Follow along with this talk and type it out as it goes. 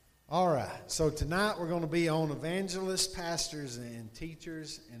All right, so tonight we're going to be on evangelists, pastors, and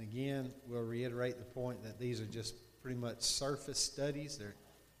teachers. And again, we'll reiterate the point that these are just pretty much surface studies. They're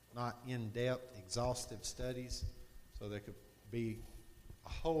not in-depth, exhaustive studies. So there could be a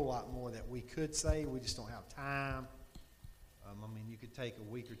whole lot more that we could say. We just don't have time. You could take a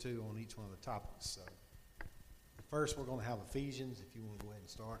week or two on each one of the topics. So first, we're going to have Ephesians, if you want to go ahead and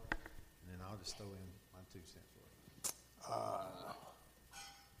start. And then I'll just throw in my 2 cents for it.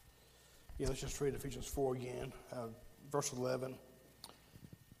 Let's just read Ephesians 4 again, verse 11.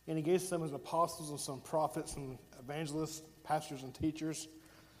 And he gave some as apostles and some prophets and evangelists, pastors and teachers,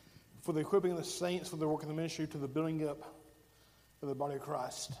 for the equipping of the saints for the work of the ministry, to the building up of the body of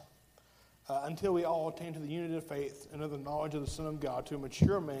Christ, until we all attain to the unity of faith and of the knowledge of the Son of God, to a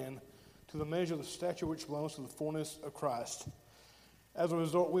mature man, to the measure of the stature which belongs to the fullness of Christ. As a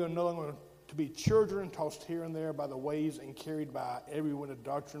result, we are no longer to be children tossed here and there by the waves and carried by every wind of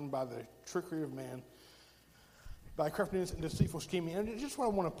doctrine, by the trickery of man, by craftiness and deceitful scheming. And just what I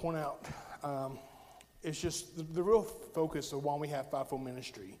want to point out, it's just the real focus of why we have fivefold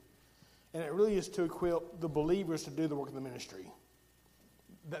ministry. And it really is to equip the believers to do the work of the ministry.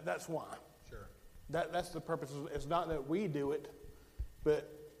 That's why. Sure. That's the purpose. It's not that we do it, but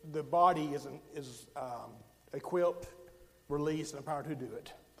the body is equipped, released, and empowered to do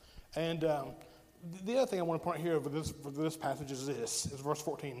it. And the other thing I want to point here for this passage is verse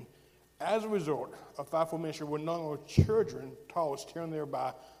 14. As a result of fivefold ministry, we're no longer children tossed here and there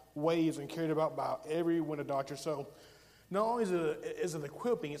by waves and carried about by every wind of doctrine. So not only is it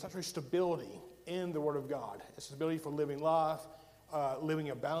equipping, it's actually stability in the Word of God. It's stability for living life, living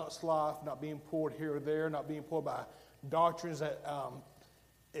a balanced life, not being pulled here or there, not being pulled by doctrines that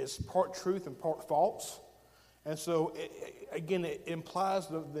is part truth and part false. And so, it implies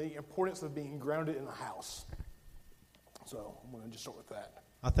the importance of being grounded in a house. So I'm going to just start with that.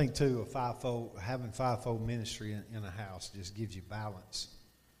 I think, too, having fivefold ministry in a house just gives you balance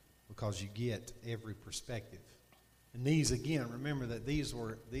because you get every perspective. And these, again, remember that these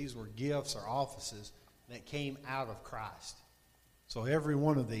were gifts or offices that came out of Christ. So every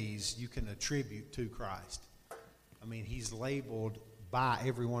one of these you can attribute to Christ. He's labeled by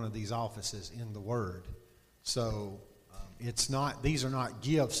every one of these offices in the Word. So these are not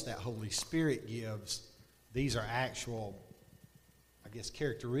gifts that Holy Spirit gives. These are actual,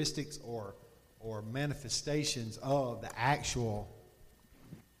 characteristics or manifestations of the actual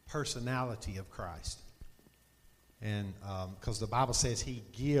personality of Christ. And because the Bible says he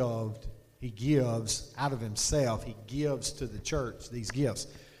gives out of himself, he gives to the church these gifts.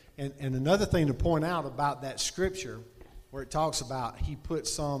 And another thing to point out about that scripture where it talks about he put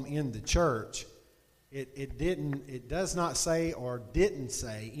some in the church, it does not say or didn't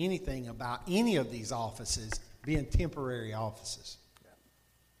say anything about any of these offices being temporary offices.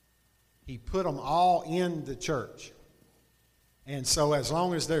 He put them all in the church. And so as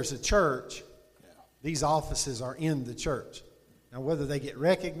long as there's a church, these offices are in the church. Now, whether they get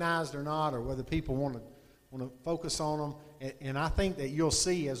recognized or not, or whether people want to focus on them, and I think that you'll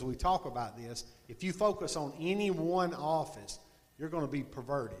see as we talk about this, if you focus on any one office, you're going to be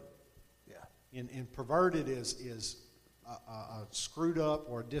perverted. Yeah. And perverted is a screwed up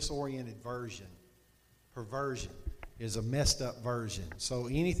or disoriented version. Perversion is a messed up version. So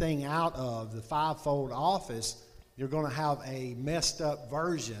anything out of the fivefold office, you're going to have a messed up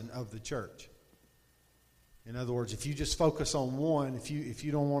version of the church. In other words, if you just focus on one, if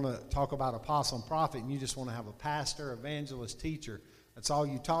you don't want to talk about apostle and prophet and you just want to have a pastor, evangelist, teacher, that's all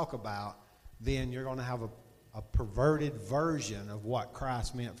you talk about, then you're going to have a perverted version of what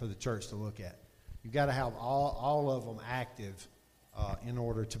Christ meant for the church to look at. You've got to have all of them active in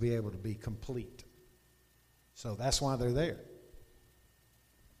order to be able to be complete. So that's why they're there.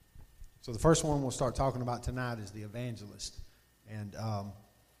 So the first one we'll start talking about tonight is the evangelist. And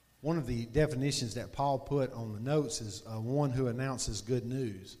one of the definitions that Paul put on the notes is one who announces good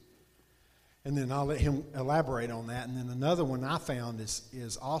news. And then I'll let him elaborate on that. And then another one I found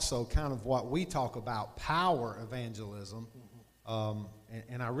is also kind of what we talk about, power evangelism.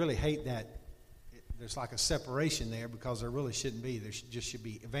 And I really hate that there's like a separation there because there really shouldn't be. There should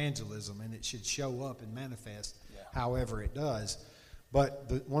be evangelism, and it should show up and manifest however it does.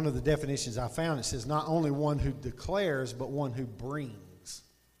 But one of the definitions I found, it says not only one who declares, but one who brings.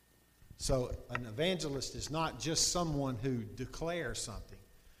 So an evangelist is not just someone who declares something.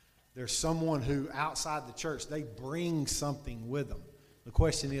 There's someone who, outside the church, they bring something with them. The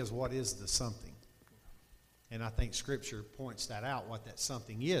question is, what is the something? And I think Scripture points that out, what that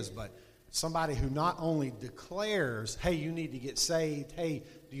something is. But somebody who not only declares, hey, you need to get saved, hey,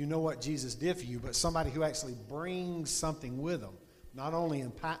 do you know what Jesus did for you? But somebody who actually brings something with them. not only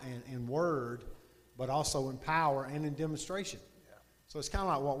in word, but also in power and in demonstration. Yeah. So it's kind of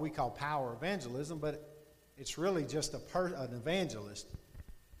like what we call power evangelism, but it's really just an evangelist.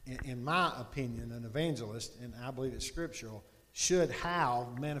 In my opinion, an evangelist, and I believe it's scriptural, should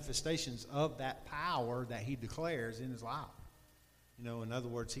have manifestations of that power that he declares in his life. You know, in other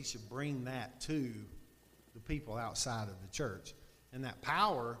words, he should bring that to the people outside of the church. And that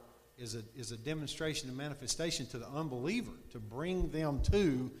power is a demonstration and manifestation to the unbeliever, to bring them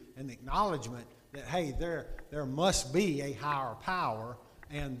to an acknowledgement that, hey, there must be a higher power,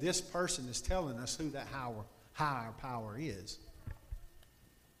 and this person is telling us who that higher power is.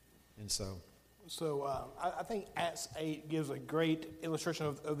 And so I think Acts 8 gives a great illustration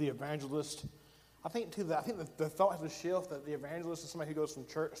of the evangelist. I think the thought has a shift that the evangelist is somebody who goes from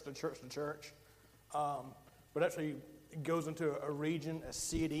church to church to church, but actually goes into a region, a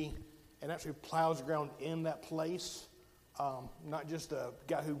city, and actually plows the ground in that place. Not just a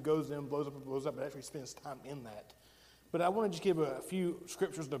guy who goes in, blows up, but actually spends time in that. But I want to just give a few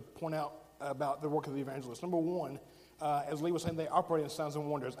scriptures to point out about the work of the evangelist. Number one, as Lee was saying, they operate in signs and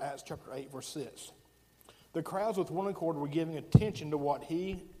wonders, Acts chapter 8, verse 6. The crowds with one accord were giving attention to what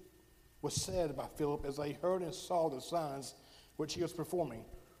he was said by Philip as they heard and saw the signs which he was performing.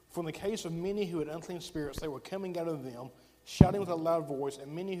 From the case of many who had unclean spirits, they were coming out of them, shouting with a loud voice,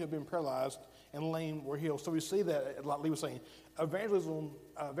 and many who had been paralyzed and lame were healed. So we see that, like Lee was saying,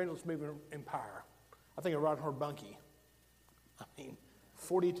 evangelist movement in power. I think of Reinhard Bunke. I mean,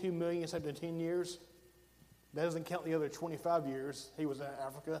 42 million saved in 10 years. That doesn't count the other 25 years he was in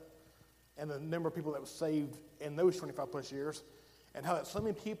Africa and the number of people that was saved in those 25 plus years, and how that so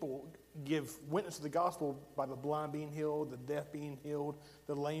many people give witness to the gospel by the blind being healed, the deaf being healed,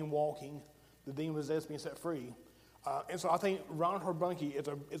 the lame walking, the demon possessed being set free. And so I think Reinhard Bunke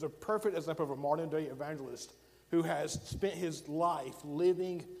is a perfect example of a modern day evangelist who has spent his life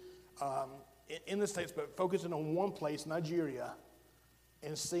living in the States, but focusing on one place, Nigeria,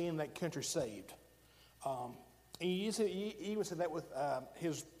 and seeing that country saved. And he even said that with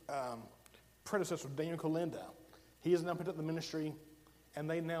his predecessor, Daniel Kalinda. He has now picked up the ministry, and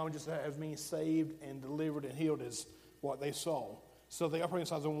they now just have been saved and delivered and healed as what they saw. So they operate in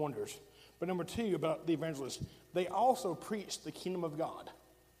signs and wonders. But number two, about the evangelists, they also preach the kingdom of God.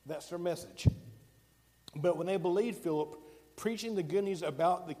 That's their message. But when they believed Philip preaching the good news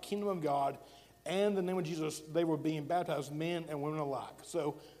about the kingdom of God and the name of Jesus, they were being baptized, men and women alike.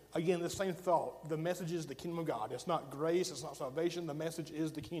 So again, the same thought. The message is the kingdom of God. It's not grace. It's not salvation. The message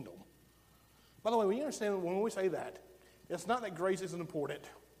is the kingdom. By the way, when you understand, when we say that, it's not that grace isn't important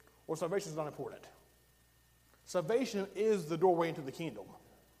or salvation is not important. Salvation is the doorway into the kingdom.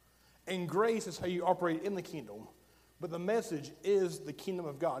 And grace is how you operate in the kingdom. But the message is the kingdom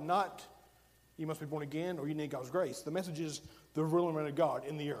of God. Not you must be born again or you need God's grace. The message is the ruling reign of God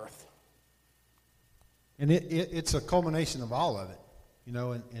in the earth. And it's a culmination of all of it. You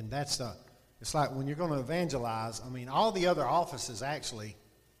know, and that's it's like when you're going to evangelize, I mean, all the other offices actually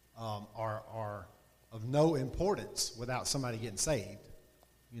are of no importance without somebody getting saved,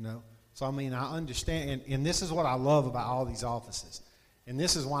 you know. So, I mean, I understand, and this is what I love about all these offices. And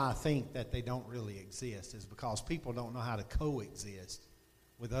this is why I think that they don't really exist, is because people don't know how to coexist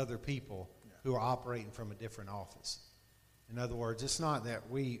with other people who are operating from a different office. In other words, it's not that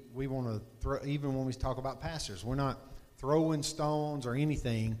we want to throw, even when we talk about pastors, we're not throwing stones or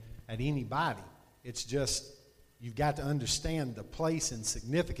anything at anybody. It's just you've got to understand the place and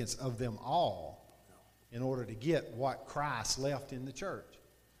significance of them all in order to get what Christ left in the church.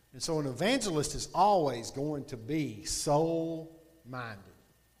 And so an evangelist is always going to be soul-minded.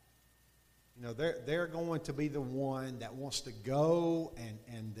 You know, they're going to be the one that wants to go,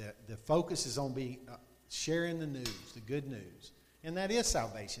 and the focus is on sharing the news, the good news. And that is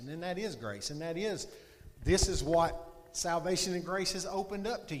salvation, and that is grace, and this is what salvation and grace has opened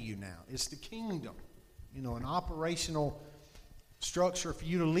up to you now. It's the kingdom, you know, an operational structure for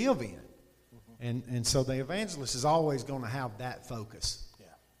you to live in. Mm-hmm. And so the evangelist is always going to have that focus. Yeah.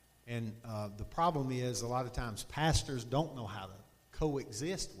 And the problem is a lot of times pastors don't know how to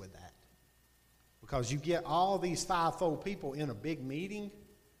coexist with that. Because you get all these fivefold people in a big meeting,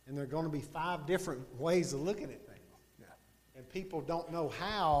 and there are going to be 5 different ways of looking at things. Yeah. And people don't know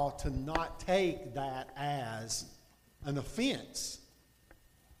how to not take that as an offense.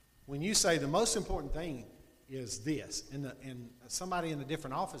 When you say the most important thing is this, and somebody in a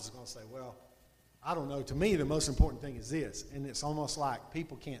different office is going to say, well, I don't know, to me the most important thing is this. And it's almost like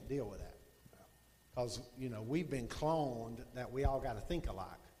people can't deal with that. Because, you know, we've been cloned that we all got to think alike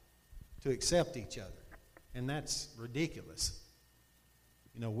to accept each other. And that's ridiculous.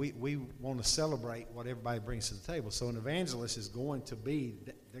 You know, we want to celebrate what everybody brings to the table. So an evangelist is going to be,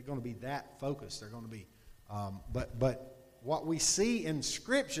 they're going to be that focused. They're going to be, but what we see in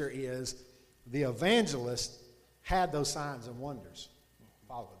Scripture is the evangelist had those signs and wonders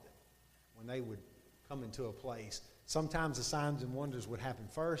followed them when they would come into a place. Sometimes the signs and wonders would happen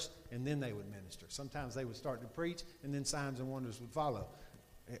first, and then they would minister. Sometimes they would start to preach, and then signs and wonders would follow.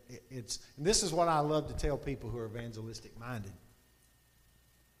 And this is what I love to tell people who are evangelistic minded.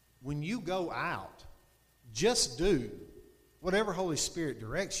 When you go out, just do whatever Holy Spirit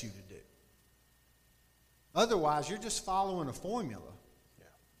directs you to do. Otherwise, you're just following a formula.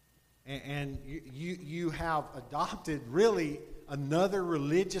 Yeah. And you have adopted really another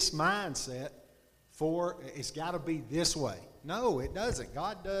religious mindset for it's got to be this way. No, it doesn't.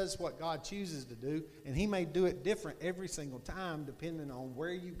 God does what God chooses to do, and he may do it different every single time depending on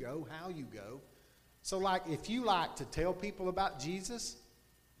where you go, how you go. So like if you like to tell people about Jesus,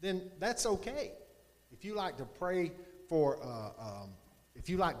 then that's okay. If you like to pray for, if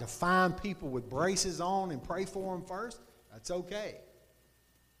you like to find people with braces on and pray for them first, that's okay.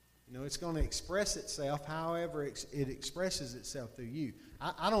 You know, it's going to express itself however it expresses itself through you.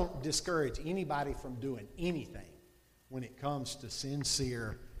 I don't discourage anybody from doing anything when it comes to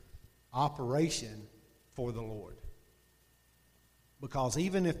sincere operation for the Lord. Because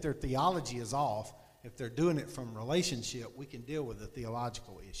even if their theology is off, if they're doing it from relationship, we can deal with the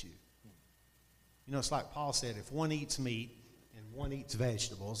theological issue. You know, it's like Paul said, if one eats meat and one eats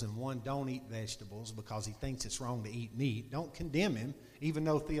vegetables and one don't eat vegetables because he thinks it's wrong to eat meat, don't condemn him, even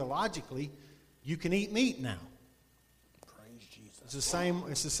though theologically you can eat meat now. Praise Jesus.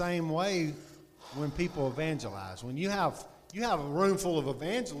 It's the same way when people evangelize. When you have a room full of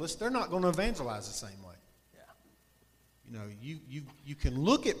evangelists, they're not going to evangelize the same way. Yeah. You know, you can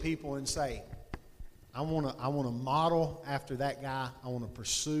look at people and say, I want to model after that guy. I want to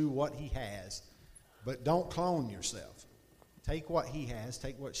pursue what he has, but don't clone yourself. Take what he has,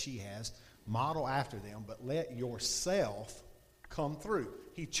 take what she has, model after them, but let yourself come through.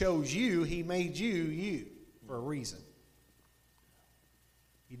 He chose you. He made you for a reason.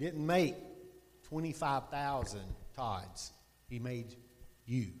 He didn't make 25,000 Todds. He made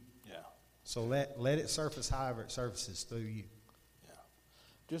you. Yeah. So let it surface however it surfaces through you.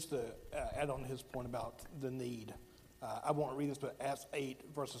 Just to add on his point about the need, I won't read this, but Acts 8,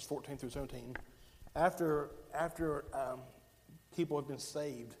 verses 14 through 17. After people have been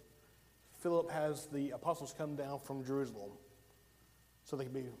saved, Philip has the apostles come down from Jerusalem so they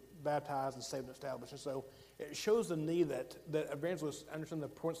can be baptized and saved and established. And so it shows the need that evangelists understand the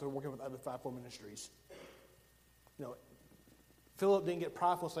importance of working with other fivefold ministries. You know, Philip didn't get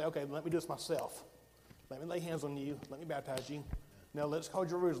prideful and say, okay, let me do this myself. Let me lay hands on you. Let me baptize you. Now let's call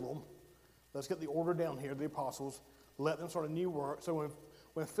Jerusalem. Let's get the order down here, the apostles. Let them start a new work. So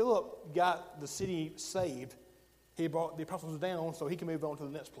when Philip got the city saved, he brought the apostles down so he can move on to the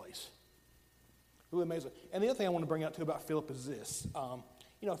next place. Really amazing. And the other thing I want to bring out too about Philip is this.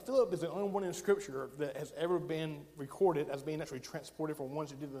 You know, Philip is the only one in Scripture that has ever been recorded as being actually transported from one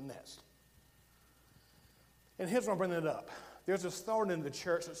city to the next. And here's why I'm bringing it up. There's this thought in the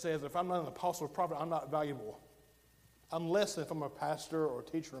church that says if I'm not an apostle or prophet, I'm not valuable. I'm less than if I'm a pastor or a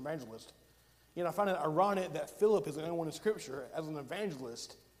teacher or evangelist. You know, I find it ironic that Philip is the only one in Scripture as an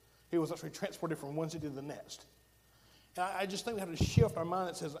evangelist who was actually transported from one city to the next. And I just think we have to shift our mind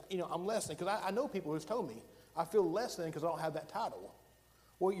that says, you know, I'm less than, because I know people who's told me, I feel less than because I don't have that title.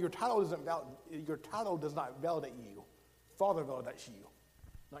 Well, your title does not validate you. Father validates you,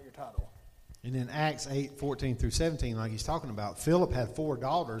 not your title. And in Acts 8, 14 through 17, like he's talking about, Philip had 4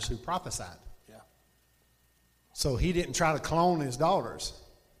 daughters who prophesied. Yeah. So he didn't try to clone his daughters.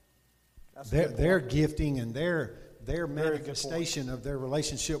 Their gifting and their manifestation of their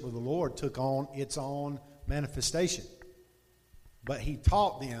relationship with the Lord took on its own manifestation. But he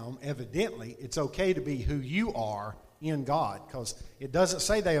taught them, evidently, it's okay to be who you are in God, because it doesn't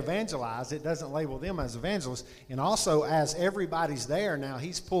say they evangelize. It doesn't label them as evangelists. And also, as everybody's there now,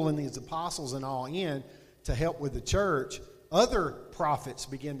 he's pulling these apostles and all in to help with the church. Other prophets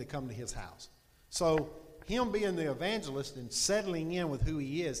begin to come to his house. So him being the evangelist and settling in with who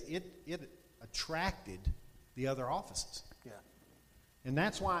he is, it attracted the other offices. Yeah. And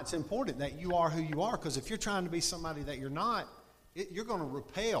that's why it's important that you are who you are, because if you're trying to be somebody that you're not, you're going to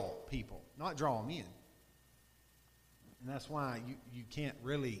repel people, not draw them in. And that's why you can't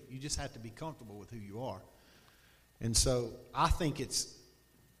really, you just have to be comfortable with who you are. And so I think it's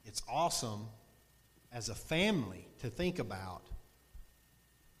awesome as a family to think about,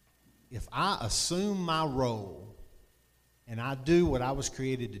 if I assume my role and I do what I was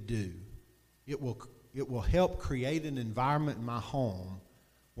created to do, it will help create an environment in my home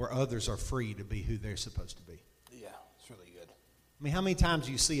where others are free to be who they're supposed to be. Yeah, it's really good. I mean, how many times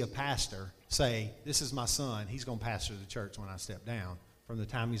do you see a pastor say, this is my son, he's going to pastor the church when I step down, from the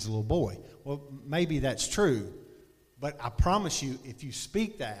time he's a little boy? Well, maybe that's true, but I promise you, if you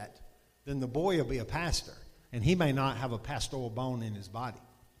speak that, then the boy will be a pastor, and he may not have a pastoral bone in his body.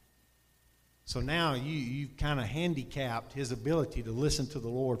 So now you've kind of handicapped his ability to listen to the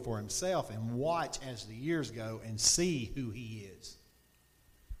Lord for himself and watch as the years go and see who he is.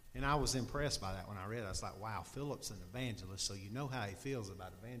 And I was impressed by that when I read it. I was like, wow, Philip's an evangelist, so you know how he feels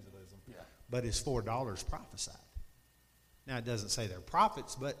about evangelism. Yeah. But his 4 daughters prophesied. Now, it doesn't say they're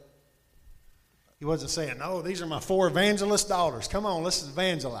prophets, but he wasn't saying, no, these are my 4 evangelist daughters. Come on, let's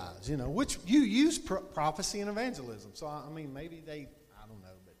evangelize. You know, which you use prophecy and evangelism. So, I mean, maybe they, I don't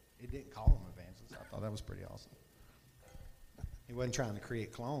know, but it didn't call them evangelists. I thought that was pretty awesome. He wasn't trying to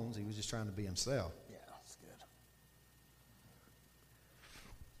create clones. He was just trying to be himself. Yeah, that's good.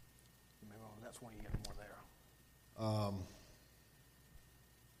 Maybe on the next one you get more there.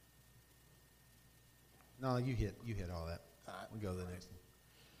 No, you hit all that. All right. We'll go to the next one.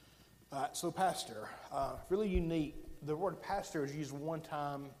 All right, so pastor, really unique. The word pastor is used one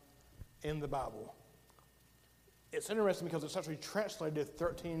time in the Bible. It's interesting because it's actually translated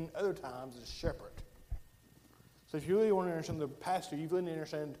 13 other times as shepherd. So if you really want to understand the pastor, you really need to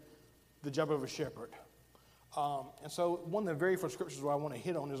understand the job of a shepherd. And so one of the very first scriptures I want to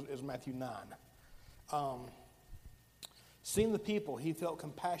hit on is Matthew 9. Seeing the people, he felt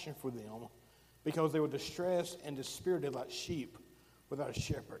compassion for them because they were distressed and dispirited like sheep without a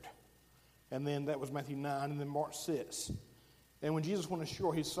shepherd. And then that was Matthew 9, and then Mark 6. And when Jesus went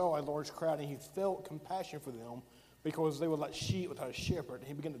ashore, he saw a large crowd, and he felt compassion for them because they were like sheep without a shepherd. And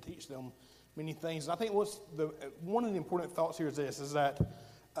he began to teach them many things. And I think one of the important thoughts here is that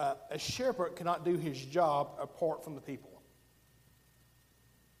a shepherd cannot do his job apart from the people.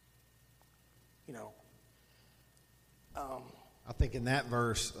 You know. I think in that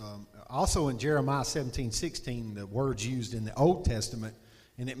verse, also in Jeremiah 17:16, the word's used in the Old Testament,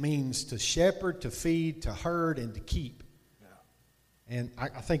 and it means to shepherd, to feed, to herd, and to keep. Yeah. And I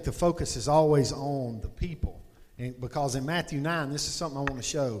think the focus is always on the people. And because in Matthew 9, this is something I want to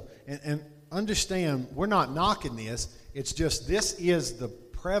show. And understand, we're not knocking this. It's just this is the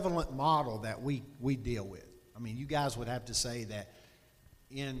prevalent model that we deal with. I mean, you guys would have to say that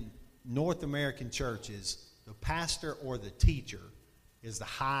in North American churches, the pastor or the teacher is the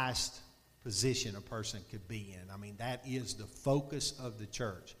highest position a person could be in. I mean, that is the focus of the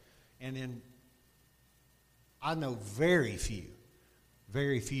church. And I know very few,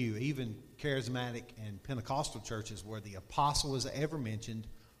 even charismatic and Pentecostal churches where the apostle is ever mentioned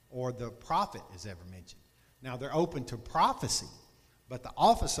or the prophet is ever mentioned. Now, they're open to prophecy, but the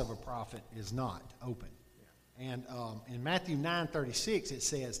office of a prophet is not open. Yeah. And in Matthew 9:36, it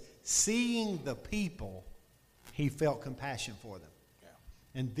says, seeing the people, he felt compassion for them. Yeah.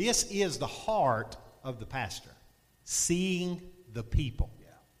 And this is the heart of the pastor, seeing the people. Yeah.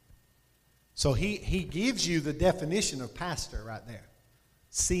 So he gives you the definition of pastor right there,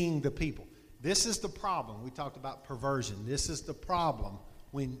 seeing the people. This is the problem. We talked about perversion. This is the problem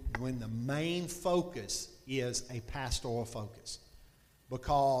when the main focus is a pastoral focus.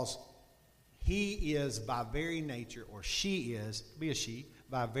 Because he is by very nature, or she is, be a she,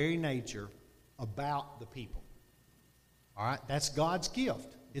 by very nature, about the people. All right? That's God's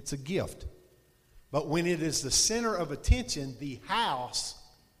gift. It's a gift. But when it is the center of attention, the house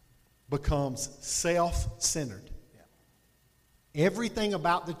becomes self-centered. Yeah. Everything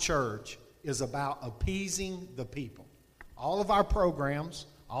about the church is about appeasing the people. All of our programs,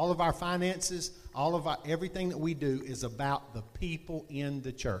 all of our finances, everything that we do is about the people in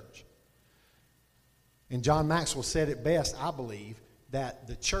the church. And John Maxwell said it best, I believe, that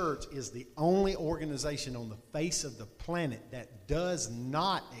the church is the only organization on the face of the planet that does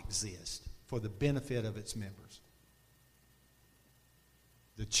not exist for the benefit of its members.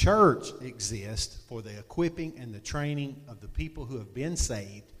 The church exists for the equipping and the training of the people who have been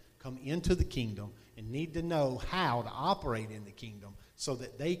saved, come into the kingdom, and need to know how to operate in the kingdom so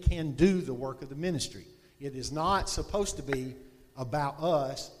that they can do the work of the ministry. It is not supposed to be about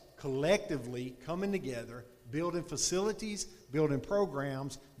us collectively coming together, building facilities, building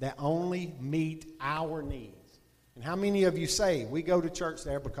programs that only meet our needs. And how many of you say, we go to church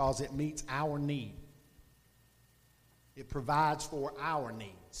there because it meets our need? It provides for our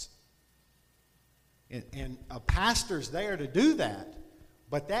needs. And a pastor's there to do that,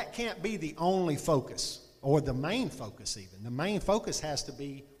 but that can't be the only focus, or the main focus even. The main focus has to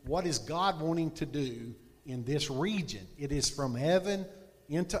be, what is God wanting to do in this region? It is from heaven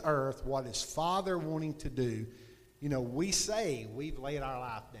into earth, what is Father wanting to do, You know, we say we've laid our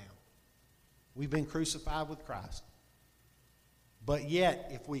life down. We've been crucified with Christ. But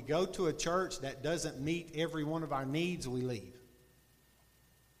yet, if we go to a church that doesn't meet every one of our needs, we leave.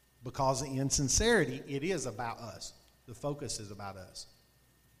 Because in sincerity, it is about us. The focus is about us.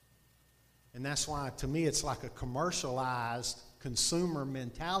 And that's why, to me, it's like a commercialized consumer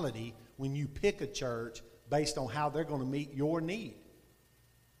mentality when you pick a church based on how they're going to meet your need.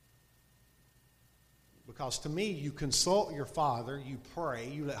 Because to me, you consult your Father, you pray,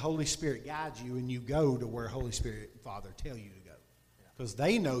 you let Holy Spirit guide you, and you go to where Holy Spirit and Father tell you to go. Because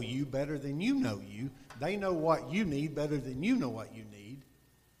they know you better than you know you. They know what you need better than you know what you need.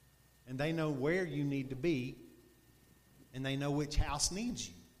 And they know where you need to be. And they know which house needs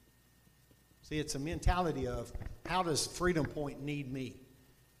you. See, it's a mentality of, how does Freedom Point need me?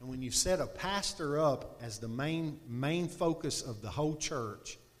 And when you set a pastor up as the main focus of the whole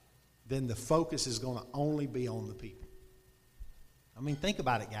church, then the focus is going to only be on the people. I mean, think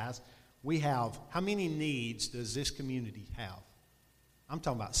about it, guys. We have, how many needs does this community have? I'm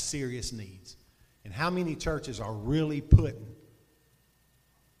talking about serious needs. And how many churches are really putting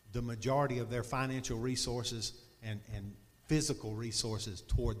the majority of their financial resources and physical resources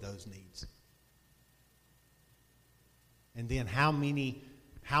toward those needs? And then how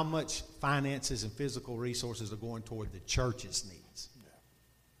much finances and physical resources are going toward the church's needs? Yeah.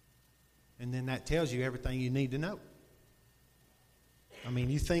 And then that tells you everything you need to know. I mean,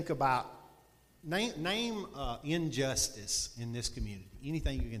 you think about, name injustice in this community.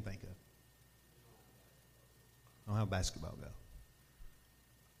 Anything you can think of. I don't know how basketball go.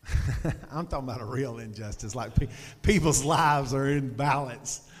 I'm talking about a real injustice, like people's lives are in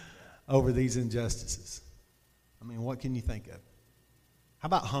balance over these injustices. I mean, what can you think of? How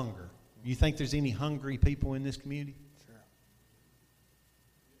about hunger? You think there's any hungry people in this community? Sure.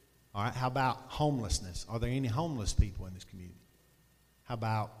 All right, how about homelessness? Are there any homeless people in this community? How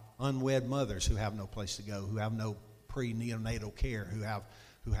about unwed mothers who have no place to go, who have no pre-neonatal care, who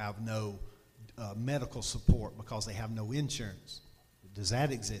have no medical support because they have no insurance? Does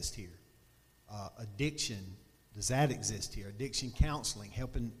that exist here? Addiction, does that exist here? Addiction counseling,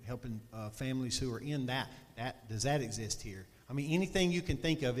 helping families who are in that, does that exist here? I mean, anything you can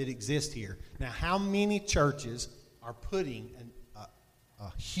think of, it exists here. Now, how many churches are putting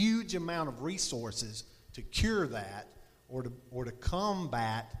a huge amount of resources to cure that or to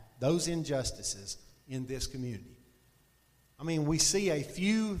combat those injustices in this community? I mean, we see a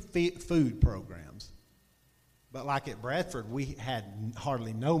few food programs, but like at Bradford, we had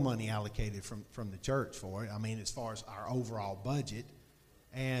hardly no money allocated from the church for it. I mean, as far as our overall budget,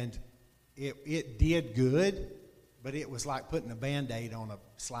 and it did good, but it was like putting a Band-Aid on a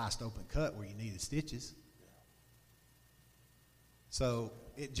sliced open cut where you needed stitches. So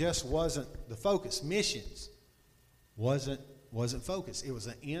it just wasn't the focus. Missions wasn't focused. It was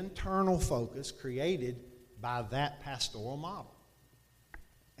an internal focus created by that pastoral model.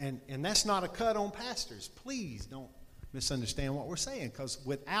 And that's not a cut on pastors. Please don't misunderstand what we're saying, because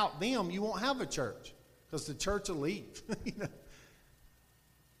without them, you won't have a church, because the church will leave. You know?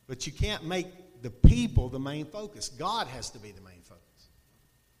 But you can't make the people the main focus. God has to be the main focus.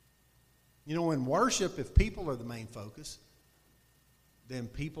 You know, in worship, if people are the main focus, then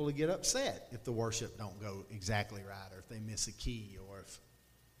people will get upset if the worship don't go exactly right, or if they miss a key, or if,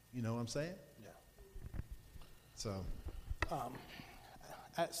 you know what I'm saying? Yeah. So,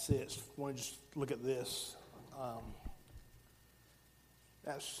 at 6, I want to just look at this.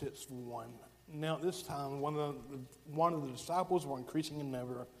 At 6:1. Now at this time, one of the disciples were increasing in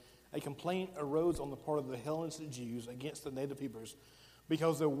number. A complaint arose on the part of the Hellenistic Jews against the native Hebrews,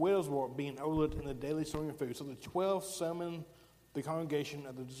 because their widows were being overlooked in the daily storing of food. So the 12 summoned the congregation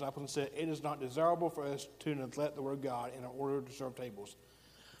of the disciples and said, "It is not desirable for us to neglect the word of God in order to serve tables.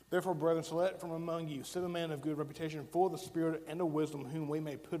 Therefore, brethren, select from among you 7 men of good reputation, full of the Spirit and of wisdom, whom we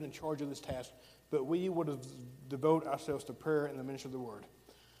may put in charge of this task. But we would devote ourselves to prayer and the ministry of the word."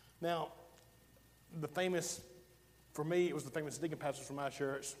 Now, for me, it was the famous deacon passage from my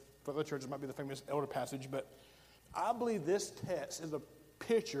church. For other churches, it might be the famous elder passage. But I believe this text is a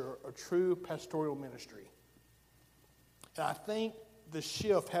picture of true pastoral ministry. And I think the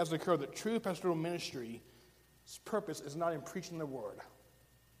shift has occurred that true pastoral ministry's purpose is not in preaching the word.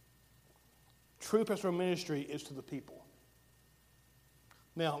 True pastoral ministry is to the people.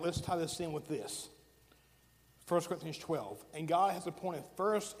 Now, let's tie this in with this. 1 Corinthians 12. And God has appointed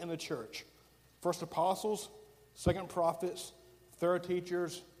first in the church, first apostles, second prophets, third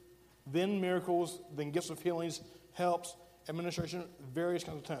teachers, then miracles, then gifts of healings, helps, administration, various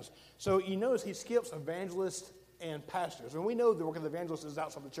kinds of tongues. So you notice he skips evangelists and pastors. And we know the work of the evangelist is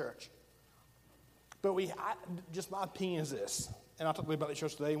outside the church. But just my opinion is this, and I talked about the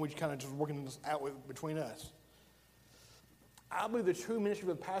church today, and we're kind of just working this out between us. I believe the true ministry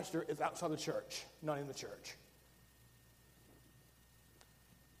of the pastor is outside the church, not in the church.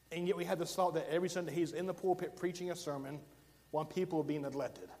 And yet we have this thought that every Sunday he's in the pulpit preaching a sermon while people are being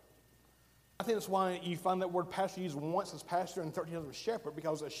neglected. I think that's why you find that word pastor used once as pastor and 13 others as shepherd,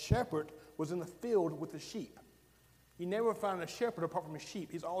 because a shepherd was in the field with the sheep. You never find a shepherd apart from a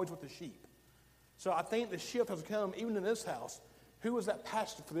sheep. He's always with the sheep. So I think the shift has come, even in this house. Who is that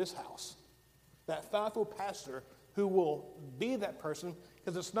pastor for this house? That fivefold pastor who will be that person,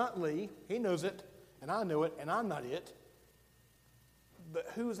 because it's not Lee. He knows it, and I know it, and I'm not it. But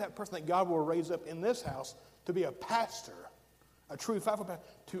who is that person that God will raise up in this house to be a pastor, a true fivefold pastor,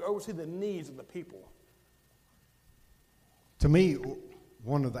 to oversee the needs of the people? To me,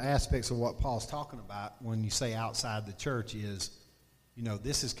 one of the aspects of what Paul's talking about when you say outside the church is,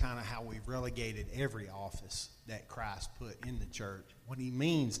 this is kind of how we've relegated every office that Christ put in the church. What he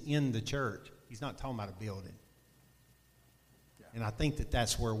means in the church, he's not talking about a building. Yeah. And I think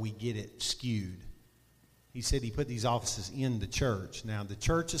that's where we get it skewed. He said he put these offices in the church. Now, the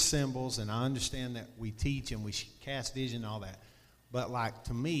church assembles, and I understand that we teach and we cast vision and all that. But,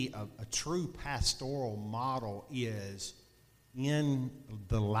 to me, a true pastoral model is in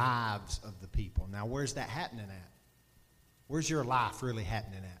the lives of the people. Now, where's that happening at? Where's your life really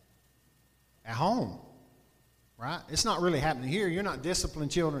happening at? At home, right? It's not really happening here. You're not disciplining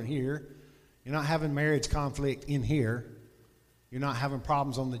children here. You're not having marriage conflict in here. You're not having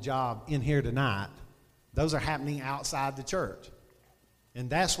problems on the job in here tonight. Those are happening outside the church. And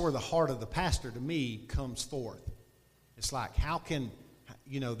that's where the heart of the pastor, to me, comes forth. It's like, how can,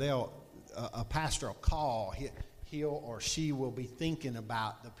 a pastor will call, he'll or she will be thinking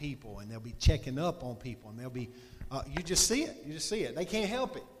about the people, and they'll be checking up on people, and they'll be, you just see it. You just see it. They can't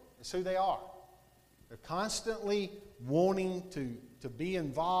help it. It's who they are. They're constantly wanting to be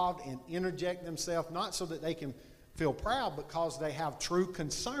involved and interject themselves, not so that they can feel proud, but because they have true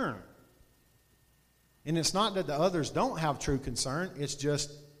concern. And it's not that the others don't have true concern. It's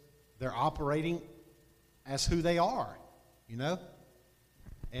just they're operating as who they are,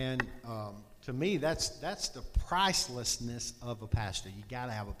 And to me, that's the pricelessness of a pastor. You got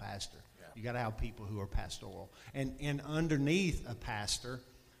to have a pastor. Yeah. You got to have people who are pastoral. And underneath a pastor,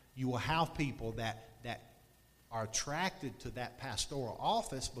 you will have people that are attracted to that pastoral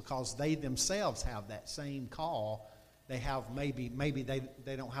office because they themselves have that same call. They have maybe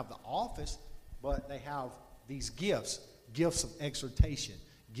they don't have the office, but they have these gifts of exhortation,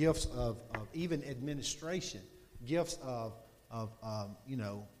 gifts of even administration, gifts of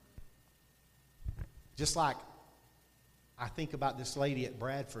just like I think about this lady at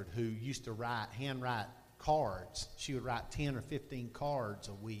Bradford who used to handwrite cards. She would write 10 or 15 cards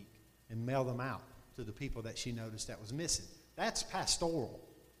a week and mail them out to the people that she noticed that was missing. That's pastoral.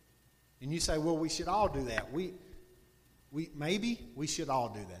 And you say, well, we should all do that. Maybe we should all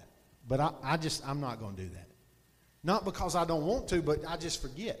do that. But I'm not going to do that. Not because I don't want to, but I just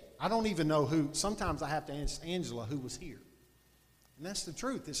forget. I don't even know who. Sometimes I have to ask Angela who was here. And that's the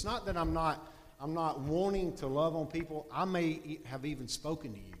truth. It's not that I'm not wanting to love on people. I may have even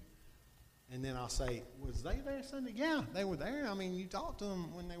spoken to you. And then I'll say, was they there Sunday? Yeah, they were there. I mean, you talked to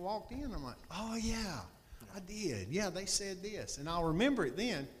them when they walked in. I'm like, oh, yeah, I did. Yeah, they said this. And I'll remember it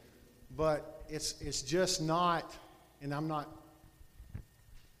then. But it's just not, and I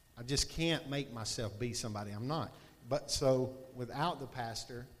just can't make myself be somebody I'm not. But so without the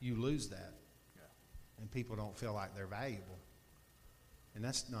pastor, you lose that. Yeah. And people don't feel like they're valuable. And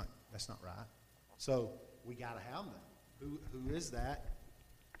that's not right. So we got to have them. Who is that?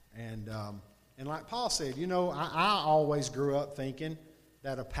 And like Paul said, I always grew up thinking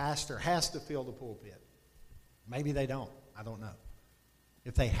that a pastor has to fill the pulpit. Maybe they don't. I don't know.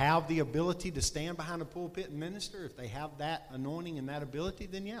 If they have the ability to stand behind a pulpit and minister, if they have that anointing and that ability,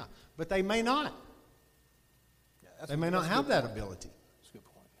 then yeah. But they may not. Yeah, they may not have that ability. That's a good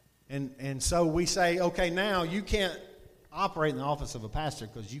point. And so we say, okay, now you can't operate in the office of a pastor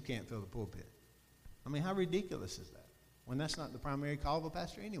because you can't fill the pulpit. I mean, how ridiculous is that? When that's not the primary call of a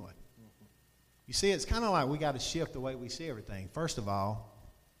pastor anyway. Mm-hmm. You see, it's kind of like we got to shift the way we see everything. First of all,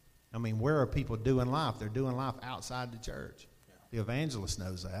 I mean, where are people doing life? They're doing life outside the church. Yeah. The evangelist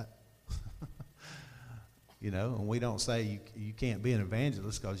knows that. And we don't say you can't be an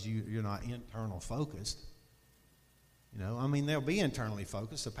evangelist because you're not internal focused. I mean, they'll be internally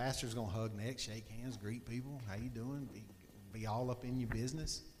focused. The pastor's going to hug necks, shake hands, greet people. How you doing? Be all up in your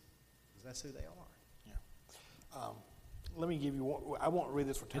business. Because that's who they are. Yeah. Let me give you one. I won't read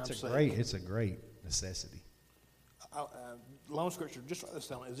this for time's sake. It's a great necessity. Long scripture, just write this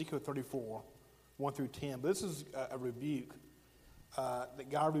down. Ezekiel 34, 1 through 10. But this is a rebuke that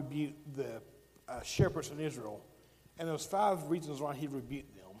God rebuked the shepherds in Israel. And there's 5 reasons why he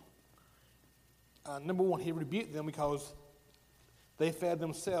rebuked them. Number 1, he rebuked them because they fed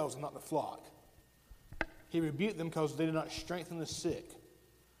themselves and not the flock. He rebuked them because they did not strengthen the sick.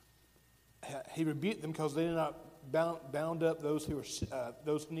 He rebuked them because they did not bound up those who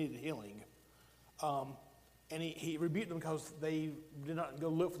needed healing. And he rebuked them because they did not go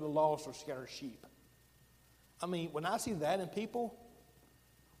look for the lost or scattered sheep. I mean, when I see that in people,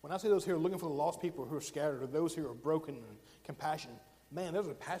 when I see those who are looking for the lost people who are scattered or those who are broken and compassion, man, there's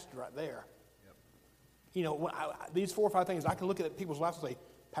a pastor right there. Yep. You know, these 4 or 5 things, I can look at people's lives and say,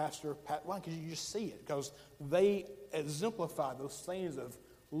 Pastor, why? Because you just see it. Because they exemplify those things of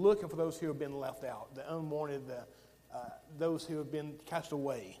looking for those who have been left out, the unwanted, those who have been cast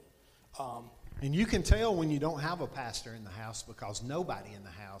away. And you can tell when you don't have a pastor in the house because nobody in the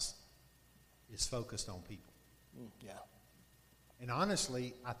house is focused on people. Yeah. And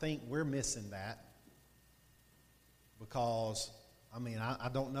honestly, I think we're missing that because, I mean, I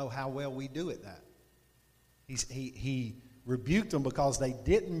don't know how well we do at that. He rebuked them because they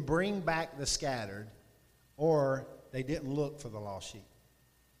didn't bring back the scattered or they didn't look for the lost sheep.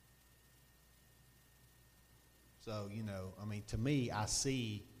 So, you know, I mean, to me, I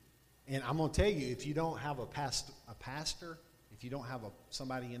see, and I'm going to tell you, if you don't have a pastor, if you don't have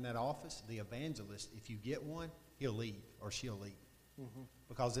somebody in that office, the evangelist, if you get one, he'll leave or she'll leave. Mm-hmm.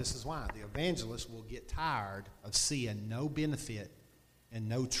 Because this is why. The evangelist will get tired of seeing no benefit and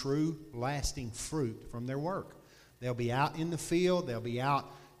no true lasting fruit from their work. They'll be out in the field, they'll be out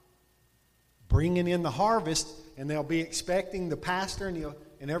bringing in the harvest, and they'll be expecting the pastor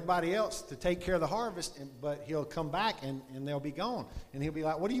and everybody else to take care of the harvest, but he'll come back and they'll be gone. And he'll be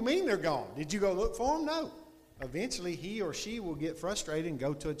like, what do you mean they're gone? Did you go look for them? No. Eventually, he or she will get frustrated and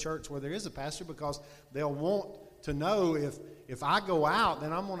go to a church where there is a pastor because they'll want to know if I go out,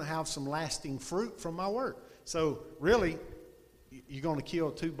 then I'm going to have some lasting fruit from my work. So really, you're going to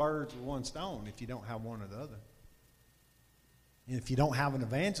kill 2 birds with 1 stone if you don't have one or the other. And if you don't have an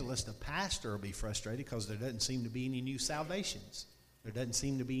evangelist, a pastor will be frustrated because there doesn't seem to be any new salvations. There doesn't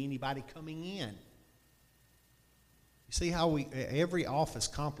seem to be anybody coming in. You see how every office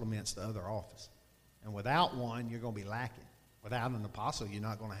complements the other office. And without one, you're going to be lacking. Without an apostle, you're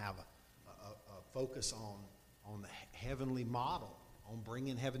not going to have a focus on the heavenly model, on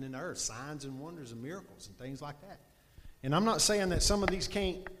bringing heaven and earth, signs and wonders and miracles and things like that. And I'm not saying that some of these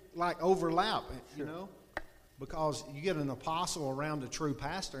can't like overlap, you know, because you get an apostle around a true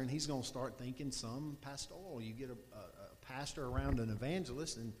pastor and he's going to start thinking some pastoral. You get a pastor around an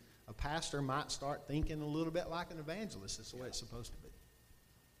evangelist and a pastor might start thinking a little bit like an evangelist. That's the way it's supposed to be.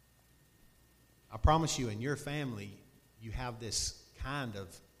 I promise you, in your family, you have this kind of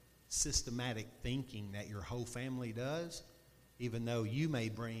systematic thinking that your whole family does, even though you may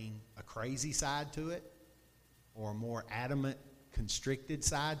bring a crazy side to it or a more adamant, constricted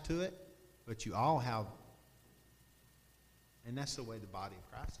side to it, but you all have, and that's the way the body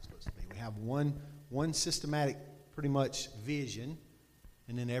of Christ is supposed to be. We have one systematic, pretty much, vision,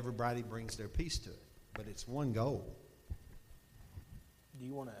 and then everybody brings their piece to it. But it's one goal. Do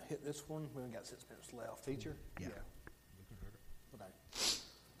you want to hit this one? We only got 6 minutes left. Teacher? Yeah.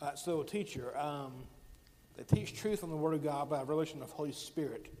 Okay. So, teacher, they teach truth from the Word of God by revelation of the Holy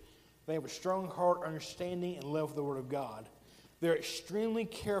Spirit. They have a strong heart, understanding, and love for the Word of God. They're extremely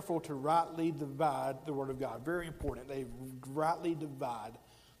careful to rightly divide the Word of God. Very important. They rightly divide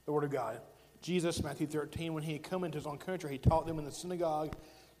the Word of God. Jesus, Matthew 13, when he had come into his own country, he taught them in the synagogue,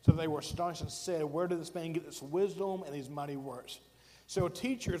 so they were astonished and said, where did this man get this wisdom and these mighty works? So a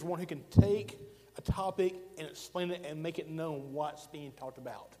teacher is one who can take a topic and explain it and make it known what's being talked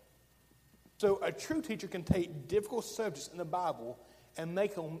about. So a true teacher can take difficult subjects in the Bible and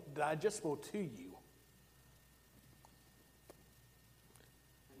make them digestible to you.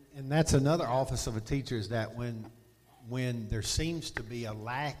 And that's another office of a teacher, is that when there seems to be a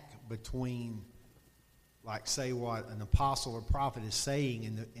lack between, like, say, what an apostle or prophet is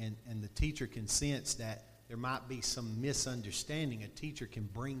saying, and the teacher can sense that there might be some misunderstanding, a teacher can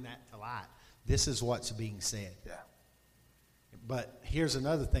bring that to light. This is what's being said. Yeah. But here's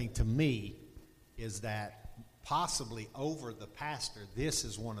another thing to me, is that possibly over the pastor, this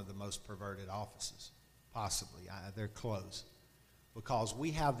is one of the most perverted offices. Possibly. They're close. Because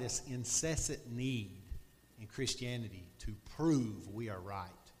we have this incessant need in Christianity to prove we are right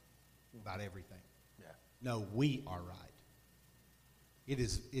about everything. Yeah. No, we are right. It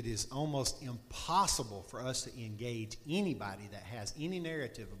is almost impossible for us to engage anybody that has any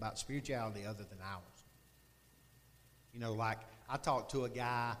narrative about spirituality other than ours. You know, like I talked to a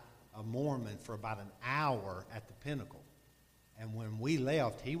guy a Mormon for about an hour at the Pinnacle. And when we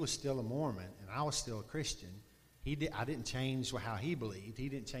left, he was still a Mormon, and I was still a Christian. I didn't change how he believed. He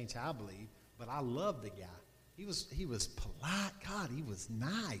didn't change how I believed, but I loved the guy. He was polite. God, he was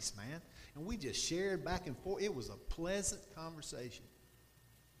nice, man. And we just shared back and forth. It was a pleasant conversation,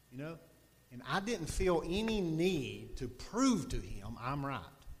 you know. And I didn't feel any need to prove to him I'm right.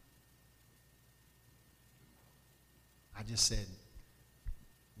 I just said,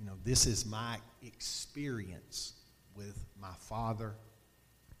 you know, this is my experience with my father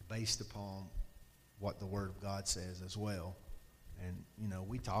based upon what the Word of God says as well. And, you know,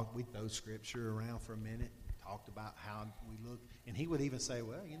 we throw Scripture around for a minute, talked about how we look. And he would even say,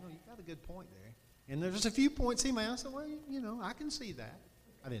 well, you know, you got a good point there. And there's a few points he made. I said, well, you know, I can see that.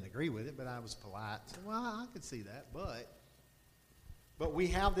 I didn't agree with it, but I was polite. I said, well, I could see that. But we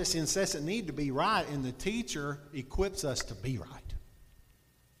have this incessant need to be right, and the teacher equips us to be right.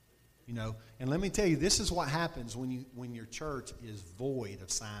 You know, and let me tell you, this is what happens when your church is void of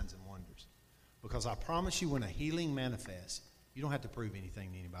signs and wonders. Because I promise you, when a healing manifests, you don't have to prove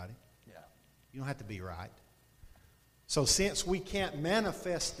anything to anybody. Yeah. You don't have to be right. So since we can't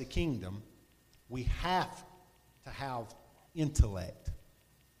manifest the kingdom, we have to have intellect.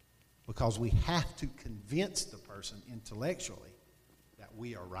 Because we have to convince the person intellectually that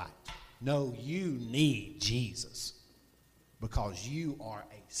we are right. No, you need Jesus. Because you are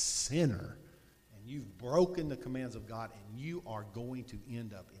a sinner. And you've broken the commands of God. And you are going to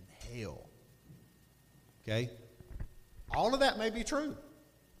end up in hell. Okay? All of that may be true.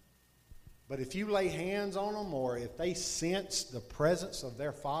 But if you lay hands on them, or if they sense the presence of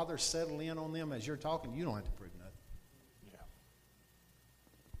their Father settle in on them as you're talking, you don't have to prove nothing. Yeah.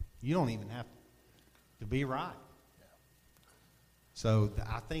 You don't even have to be right. Yeah. So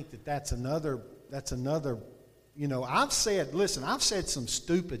I think that's another, you know, I've said some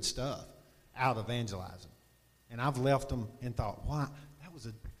stupid stuff out evangelizing. And I've left them and thought,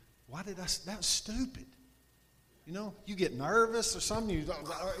 that's stupid. You know, you get nervous or something,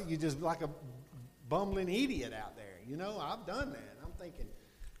 you just like a bumbling idiot out there. You know, I've done that. I'm thinking,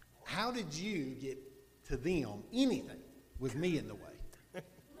 how did you get to them anything with me in the way?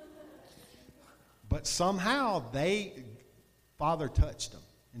 But somehow Father touched them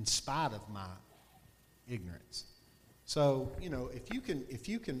in spite of my ignorance. So, you know, if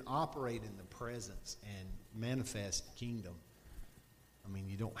you can operate in the presence and manifest the kingdom, I mean,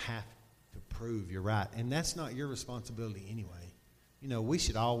 you don't have to prove you're right. And that's not your responsibility anyway. You know, we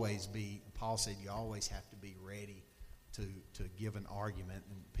should always be, Paul said, you always have to be ready to give an argument.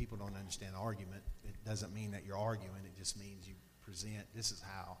 And people don't understand argument. It doesn't mean that you're arguing. It just means you present, this is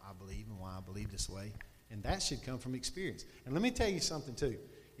how I believe and why I believe this way. And that should come from experience. And let me tell you something, too.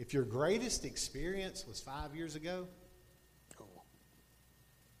 If your greatest experience was 5 years ago, cool.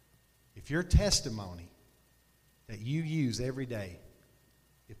 If your testimony that you use every day,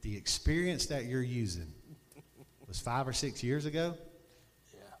 if the experience that you're using was 5 or 6 years ago,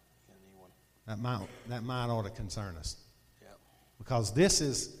 yeah, you need one. That might ought to concern us. Yeah. Because this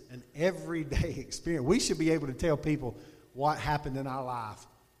is an everyday experience. We should be able to tell people what happened in our life,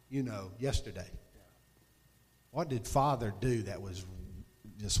 you know, yesterday. Yeah. What did Father do that was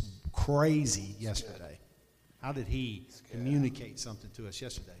just crazy yesterday? How did he communicate something to us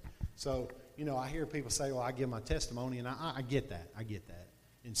yesterday? So, you know, I hear people say, well, I give my testimony, and I get that. I get that.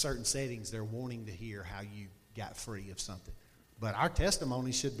 In certain settings, they're wanting to hear how you got free of something. But our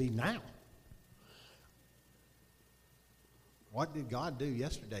testimony should be now. What did God do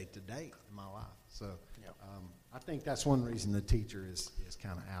yesterday, today, in my life? So I think that's one reason the teacher is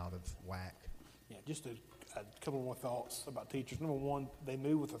kind of out of whack. Yeah, just a couple more thoughts about teachers. Number one, they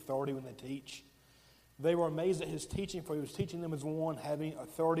move with authority when they teach. They were amazed at his teaching, for he was teaching them as one having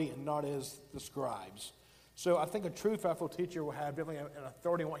authority and not as the scribes. So I think a true faithful teacher will have definitely an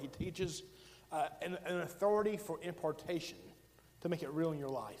authority in what he teaches, and an authority for impartation to make it real in your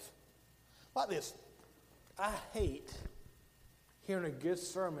life. Like this, I hate hearing a good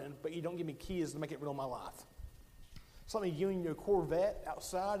sermon, but you don't give me keys to make it real in my life. It's like me giving you a Corvette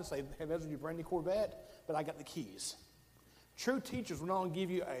outside and say, hey, that's your brand new Corvette, but I got the keys. True teachers will not only give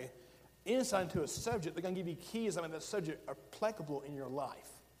you an insight into a subject, they're going to give you keys that make that subject applicable in your life.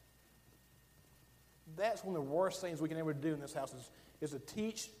 That's one of the worst things we can ever do in this house is to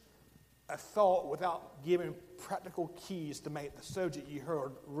teach a thought without giving practical keys to make the subject you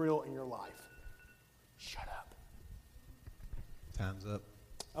heard real in your life. Shut up. Time's up.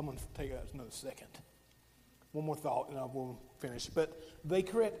 I'm going to take another second. One more thought and I will finish. But they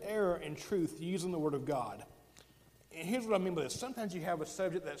correct error and truth using the Word of God. And here's what I mean by this. Sometimes you have a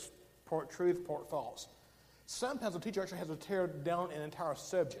subject that's part truth, part false. Sometimes a teacher actually has to tear down an entire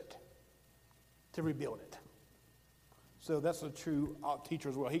subject. to rebuild it. So that's a true teacher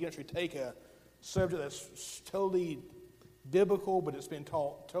as well. He can actually take a subject that's totally biblical, but it's been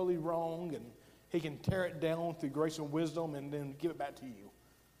taught totally wrong, and he can tear it down through grace and wisdom and then give it back to you.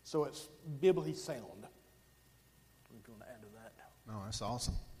 So it's biblically sound. If you want to add to that. No, that's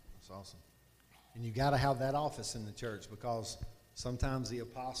awesome. That's awesome. And you got to have that office in the church, because sometimes the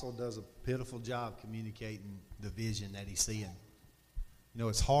apostle does a pitiful job communicating the vision that he's seeing. You know,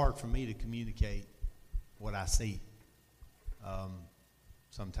 it's hard for me to communicate what I see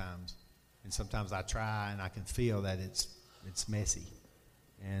sometimes. And sometimes I try and I can feel that it's messy.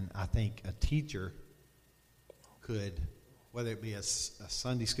 And I think a teacher could, whether it be a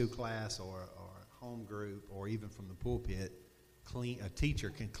Sunday school class or a home group or even from the pulpit, a teacher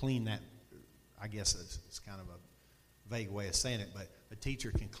can clean that. I guess it's kind of a vague way of saying it, but a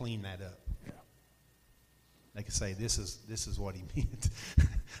teacher can clean that up. Yeah. They can say, this is what he meant.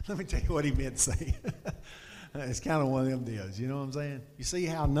 Let me tell you what he meant to say. It's kind of one of them deals, you know what I'm saying? You see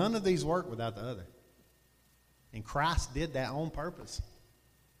how none of these work without the other. And Christ did that on purpose.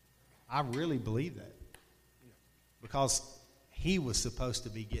 I really believe that. Because he was supposed to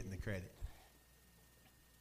be getting the credit.